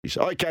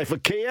Okay, for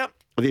Kia,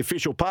 the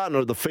official partner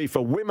of the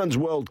FIFA Women's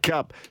World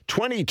Cup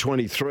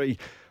 2023,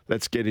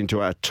 let's get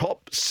into our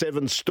top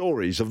 7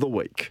 stories of the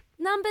week.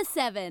 Number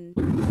 7.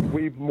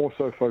 We more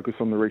so focus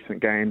on the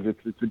recent games.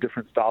 It's a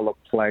different style of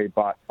play,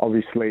 but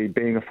obviously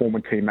being a former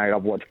teammate,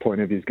 I've watched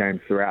plenty of his games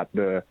throughout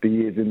the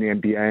years in the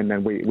NBA, and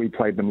then we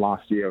played them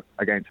last year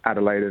against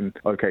Adelaide and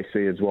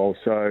OKC as well.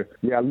 So,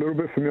 yeah, a little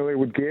bit familiar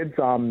with Gibbs.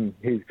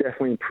 He's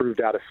definitely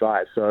improved out of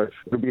sight. So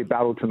it'll be a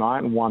battle tonight,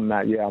 and one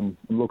that, I'm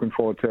looking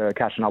forward to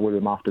catching up with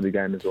him after the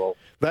game as well.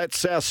 That's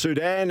South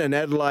Sudan and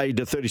Adelaide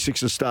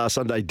 36er star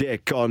Sunday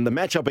Deck on the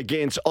matchup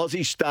against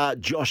Aussie star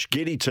Josh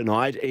Giddey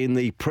tonight in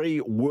the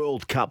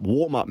pre-World Cup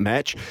warm-up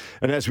match.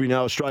 And as we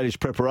know, Australia's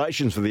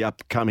preparations for the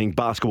upcoming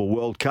Basketball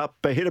World Cup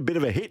hit a bit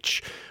of a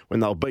hitch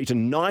when they were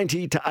beaten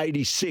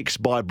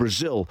 90-86 by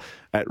Brazil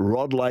at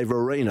Rod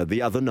Laver Arena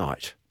the other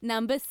night.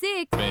 Number 6.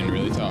 It's been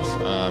really tough,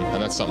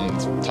 and that's something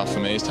that's tough for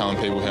me, is telling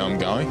people how I'm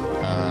going.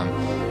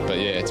 But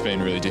yeah, it's been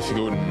really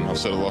difficult, and I've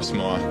sort of lost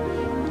my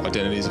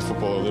identity as a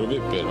footballer a little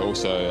bit, but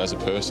also as a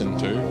person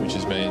too, which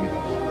has been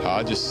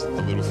hard. Just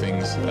the little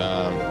things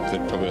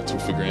that probably I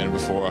took for granted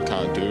before I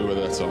can't do,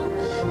 whether that's like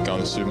going to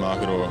the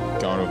supermarket or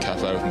going to a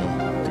cafe with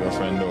my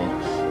girlfriend, or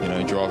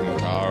driving a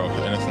car or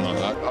anything like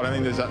that. I don't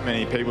think there's that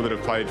many people that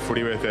have played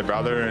footy with their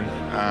brother, and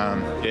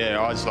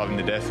I just love him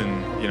to death,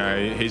 and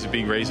he's a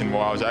big reason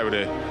why I was able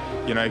to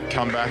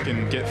come back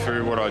and get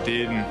through what I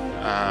did. And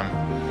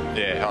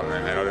I don't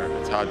know, man.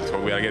 It's hard to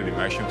talk about. I get a bit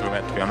emotional talking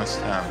about it, to be honest.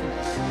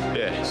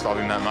 Just love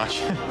him that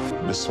much.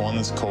 The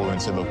Swans called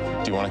and said, look,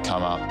 do you want to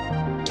come up?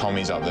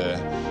 Tommy's up there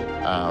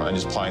and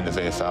just playing the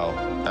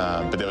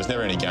VFL. But there was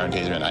never any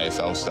guarantees around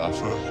AFL stuff.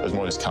 It was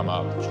more just come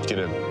up, get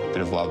a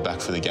bit of love back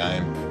for the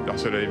game. I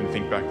sort of even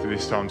think back to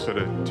this time, sort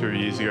of 2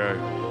 years ago.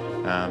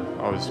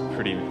 I was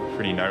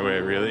pretty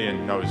nowhere, really,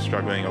 and I was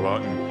struggling a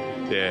lot.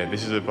 And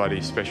this is a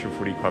bloody special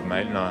footy club,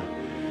 mate, and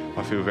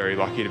I feel very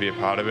lucky to be a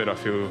part of it. I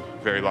feel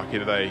very lucky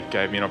that they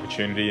gave me an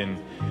opportunity, and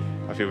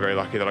I feel very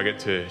lucky that I get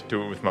to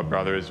do it with my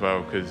brother as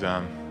well, because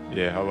I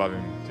love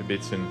him to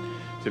bits, and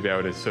to be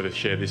able to sort of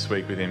share this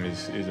week with him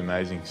is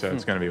amazing. So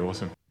it's going to be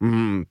awesome.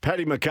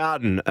 Paddy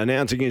McCartan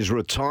announcing his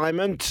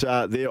retirement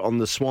there on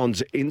the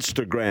Swans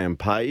Instagram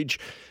page.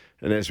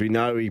 And as we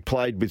know, he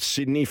played with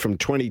Sydney from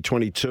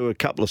 2022, a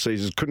couple of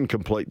seasons, couldn't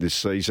complete this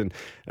season.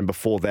 And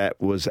before that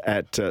was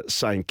at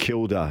St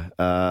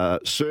Kilda.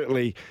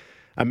 Certainly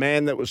a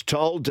man that was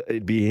told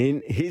it'd be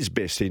in his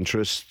best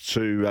interest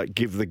to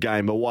give the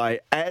game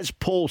away, as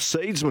Paul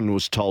Seedsman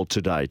was told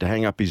today, to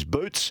hang up his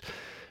boots.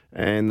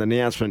 And the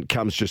announcement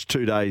comes just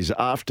 2 days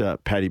after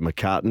Paddy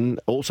McCartan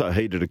also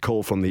heeded a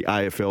call from the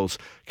AFL's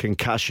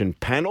concussion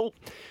panel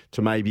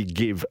to maybe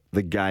give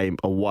the game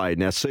away.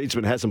 Now,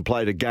 Seedsman hasn't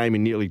played a game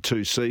in nearly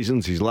 2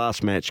 seasons, his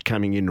last match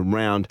coming in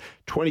round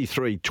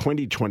 23,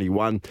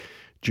 2021,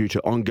 due to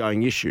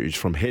ongoing issues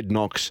from head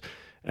knocks,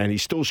 and he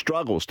still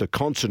struggles to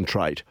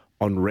concentrate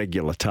on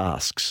regular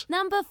tasks.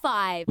 Number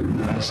 5.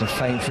 That's a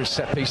feint for a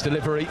set-piece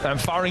delivery,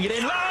 and firing it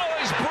in low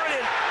is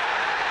brilliant.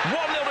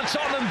 1-0 to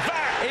Tottenham. That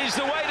is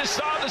the way to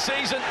start the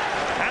season,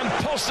 and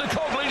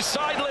Postecoglou's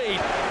side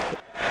lead.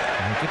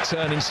 And a good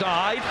turn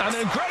inside, and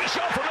a great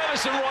shot from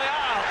Emerson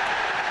Royale.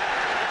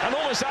 And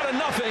almost out of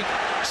nothing,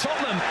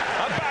 Tottenham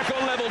are back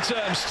on level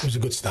terms. It was a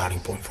good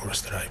starting point for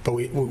us today, but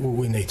we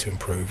need to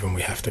improve, and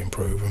we have to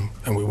improve,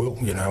 and we will,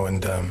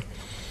 and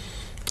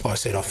like I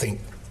said, I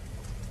think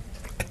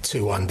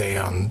 2-1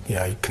 down,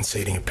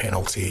 conceding a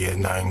penalty, a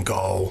known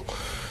goal,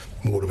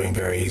 would have been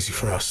very easy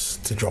for us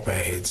to drop our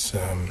heads.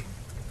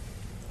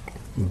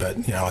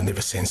 But, I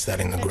never sensed that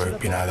in the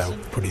group. They were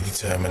pretty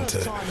determined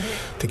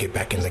to get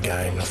back in the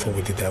game. I thought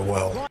we did that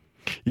well.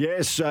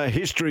 Yes,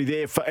 history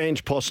there for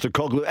Ange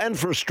Postecoglou and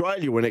for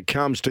Australia when it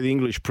comes to the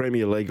English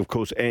Premier League. Of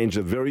course, Ange,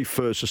 the very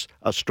first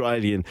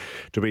Australian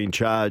to be in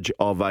charge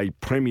of a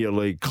Premier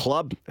League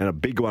club, and a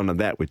big one of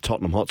that with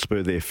Tottenham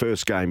Hotspur, their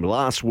first game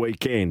last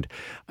weekend,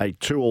 a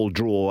 2-2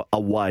 draw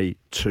away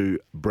to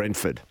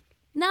Brentford.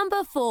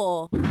 Number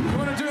 4. You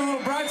want to do a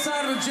little bright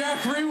side of the Jack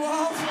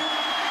Riewoldt?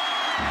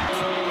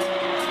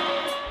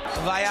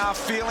 They are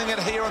feeling it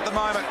here at the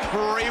moment.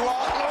 Riewoldt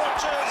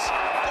launches,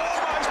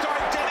 almost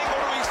identical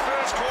to his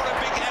first quarter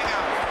big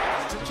hanger.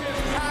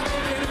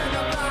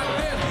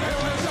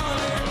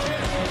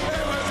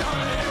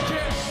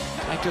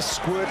 They just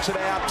squirts it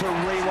out to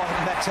Riewoldt,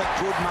 and that's a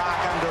good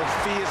mark under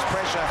fierce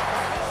pressure.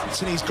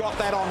 And he's got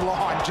that on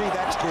line. Gee,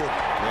 that's good.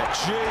 Yeah.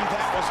 Gee,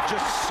 that was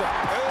just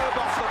superb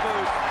off the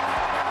boot.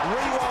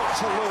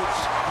 Riewoldt to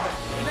loose.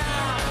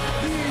 Now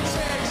he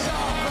takes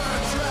off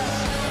her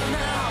dress.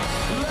 Now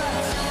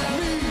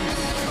let me go.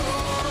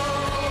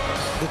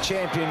 The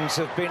champions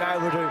have been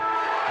able to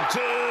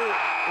do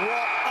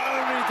what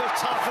only the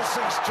toughest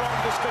and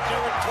strongest could do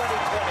in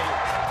 2020.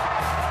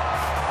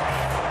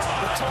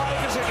 The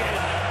Tigers again.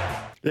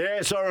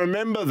 Yes, I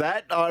remember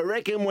that. I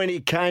reckon when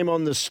he came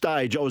on the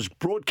stage, I was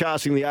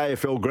broadcasting the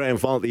AFL Grand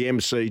Final at the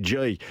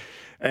MCG,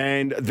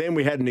 and then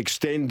we had an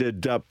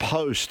extended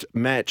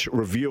post-match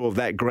review of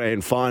that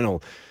Grand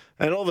Final.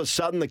 And all of a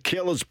sudden, the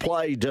Killers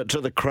played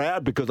to the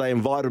crowd because they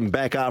invited him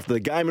back after the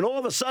game. And all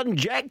of a sudden,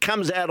 Jack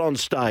comes out on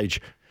stage.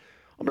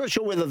 I'm not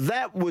sure whether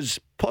that was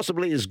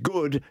possibly as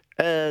good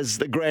as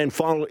the grand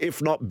final,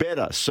 if not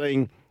better,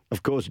 seeing,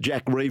 of course,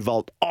 Jack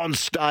Riewoldt on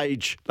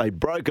stage.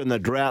 They'd broken the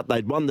drought.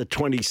 They'd won the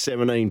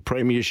 2017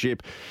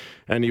 Premiership.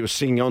 And he was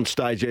singing on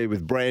stage there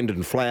with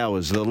Brandon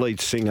Flowers, the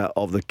lead singer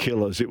of the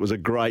Killers. It was a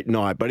great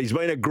night. But he's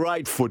been a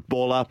great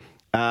footballer.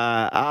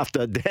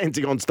 After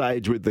dancing on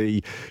stage with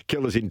the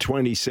Killers in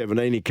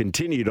 2017, he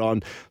continued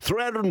on.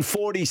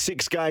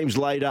 346 games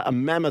later, a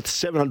mammoth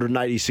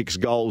 786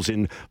 goals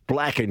in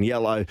black and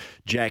yellow.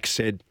 Jack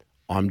said,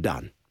 "I'm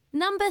done."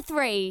 Number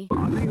 3.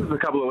 I think it was a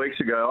couple of weeks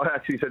ago. I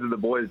actually said to the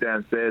boys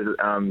downstairs,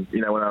 when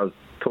I was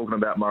talking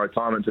about my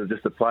retirement to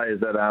just the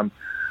players, that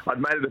I'd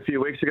made it a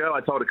few weeks ago.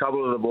 I told a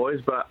couple of the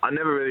boys, but I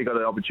never really got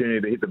an opportunity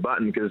to hit the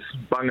button because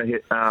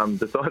Bunga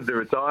decided to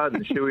retire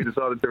and Shuey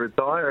decided to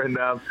retire, and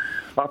I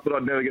thought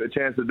I'd never get a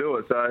chance to do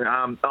it.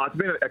 So it's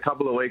been a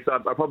couple of weeks. I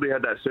probably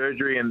had that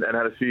surgery and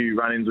had a few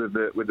run-ins with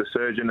the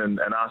surgeon and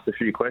asked a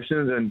few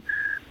questions, and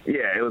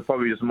yeah, it was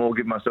probably just more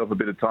give myself a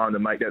bit of time to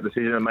make that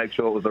decision and make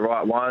sure it was the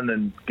right one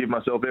and give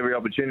myself every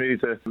opportunity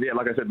to,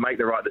 like I said, make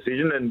the right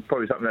decision, and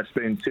probably something that's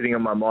been sitting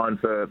on my mind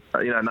for,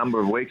 a number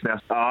of weeks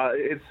now.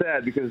 It's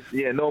sad because,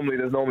 there's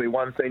normally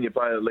one senior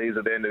player that leaves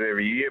at the end of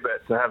every year,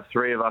 but to have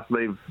 3 of us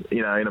leave,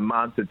 in a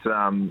month, it's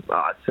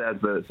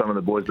sad for some of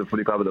the boys at the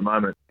footy club at the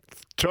moment.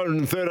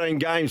 213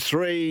 games,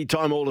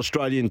 3-time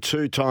All-Australian,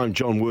 2-time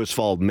John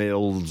Worsfold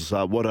medals.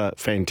 What a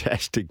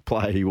fantastic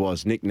player he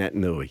was, Nick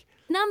Naitanui.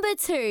 Number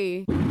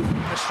 2.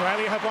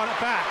 Australia have won it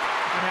back.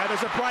 And now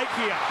there's a break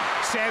here.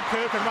 Sam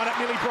Kerr can run it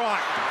nearly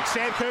bright.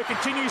 Sam Kerr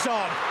continues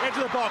on. Edge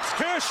of the box.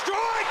 Kerr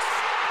strikes!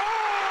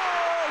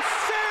 Oh,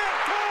 Sam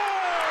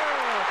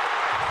Kerr!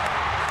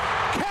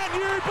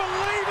 Can you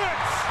believe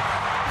it?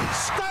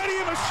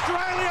 Stadium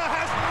Australia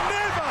has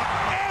never,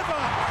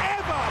 ever,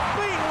 ever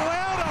been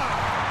louder.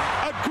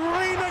 A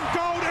green and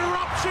gold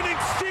eruption in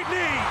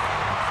Sydney.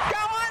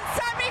 Go on,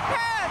 Sammy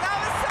Kerr. That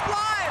was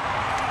sublime.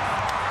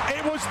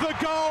 It was the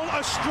goal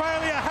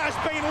Australia has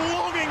been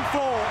longing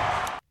for.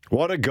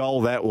 What a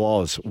goal that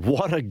was.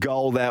 What a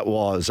goal that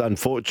was.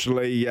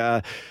 Unfortunately,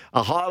 a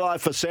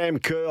highlight for Sam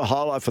Kerr, a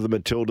highlight for the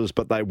Matildas,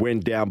 but they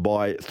went down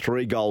by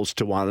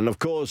 3-1. And, of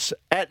course,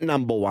 at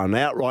number 1,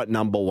 outright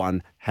number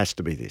 1, has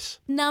to be this.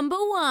 Number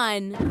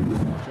 1.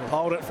 She'll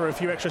hold it for a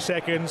few extra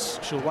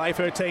seconds. She'll wave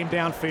her team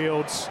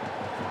downfields.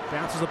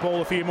 Bounces the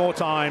ball a few more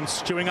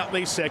times, chewing up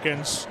these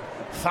seconds.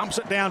 Thumps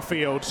it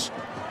downfields.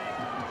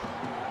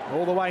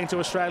 All the way into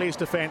Australia's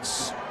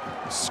defence.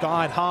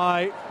 Skied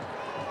high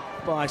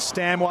by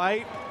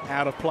Stanway,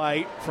 out of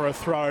play for a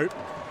throw.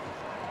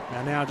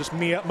 And now just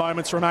mere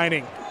moments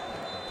remaining.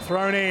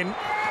 Thrown in,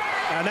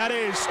 and that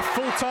is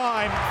full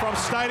time from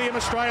Stadium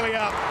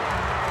Australia.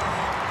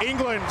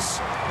 England,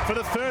 for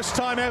the first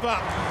time ever,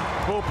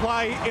 will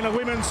play in a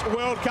Women's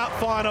World Cup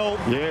final.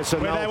 Yes,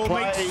 and where they will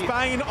play meet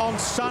Spain on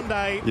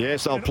Sunday.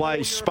 Yes, they'll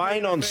play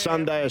Spain on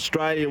Sunday.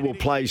 Australia will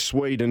play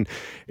Sweden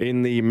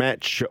in the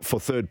match for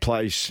third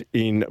place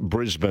in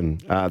Brisbane.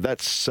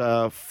 That's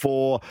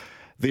for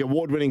the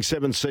award-winning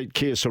 7-seat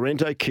Kia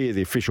Sorrento. Kia,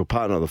 the official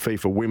partner of the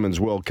FIFA Women's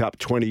World Cup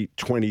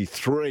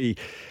 2023.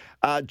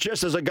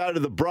 Just as I go to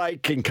the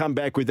break and come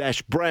back with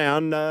Ash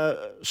Brown,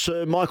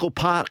 Sir Michael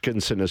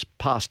Parkinson has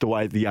passed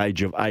away at the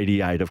age of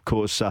 88. Of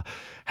course,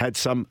 had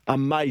some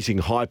amazing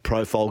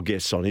high-profile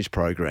guests on his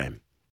program.